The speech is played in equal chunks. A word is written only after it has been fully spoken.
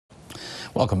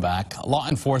Welcome back. Law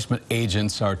enforcement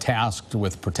agents are tasked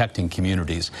with protecting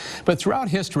communities. But throughout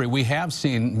history, we have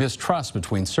seen mistrust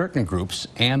between certain groups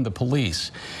and the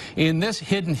police. In this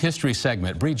Hidden History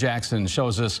segment, Bree Jackson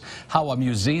shows us how a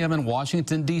museum in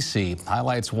Washington, D.C.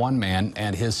 highlights one man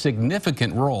and his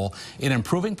significant role in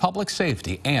improving public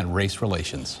safety and race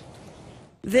relations.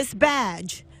 This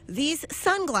badge, these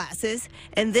sunglasses,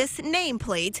 and this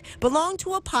nameplate belong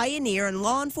to a pioneer in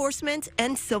law enforcement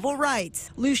and civil rights.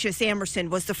 Lucius Emerson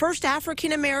was the first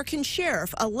African-American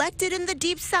sheriff elected in the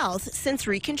Deep South since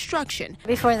Reconstruction.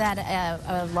 Before that,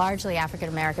 a largely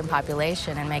African-American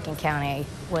population in Macon County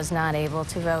was not able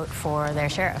to vote for their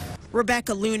sheriff.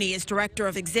 Rebecca Looney is director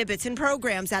of exhibits and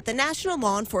programs at the National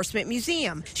Law Enforcement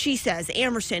Museum. She says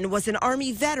Emerson was an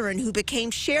Army veteran who became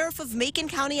sheriff of Macon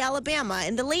County, Alabama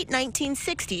in the late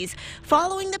 1960s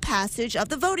following the passage of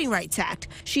the Voting Rights Act.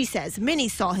 She says many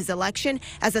saw his election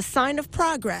as a sign of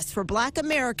progress for Black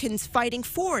Americans fighting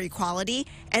for equality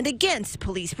and against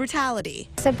police brutality.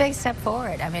 It's a big step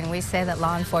forward. I mean, we say that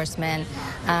law enforcement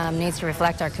needs to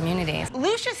reflect our communities.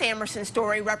 Lucius Emerson's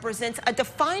story represents a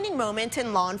defining moment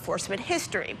in law enforcement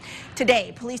history.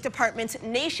 Today, police departments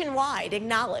nationwide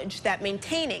acknowledge that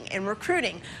maintaining and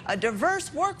recruiting a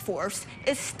diverse workforce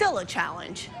is still a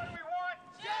challenge.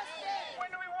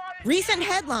 Recent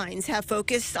headlines have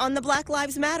focused on the Black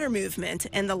Lives Matter movement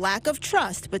and the lack of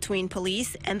trust between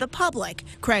police and the public.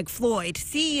 Craig Floyd,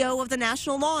 CEO of the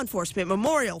National Law Enforcement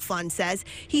Memorial Fund, says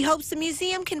he hopes the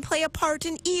museum can play a part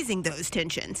in easing those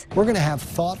tensions. We're going to have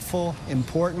thoughtful,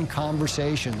 important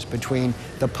conversations between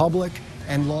the public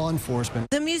and law enforcement.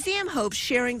 The museum hopes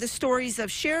sharing the stories of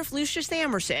Sheriff Lucius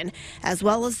Emerson, as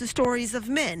well as the stories of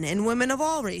men and women of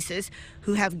all races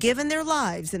who have given their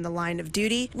lives in the line of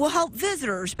duty, will help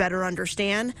visitors better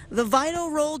understand the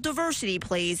vital role diversity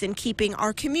plays in keeping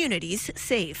our communities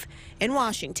safe. In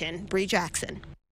Washington, Bree Jackson.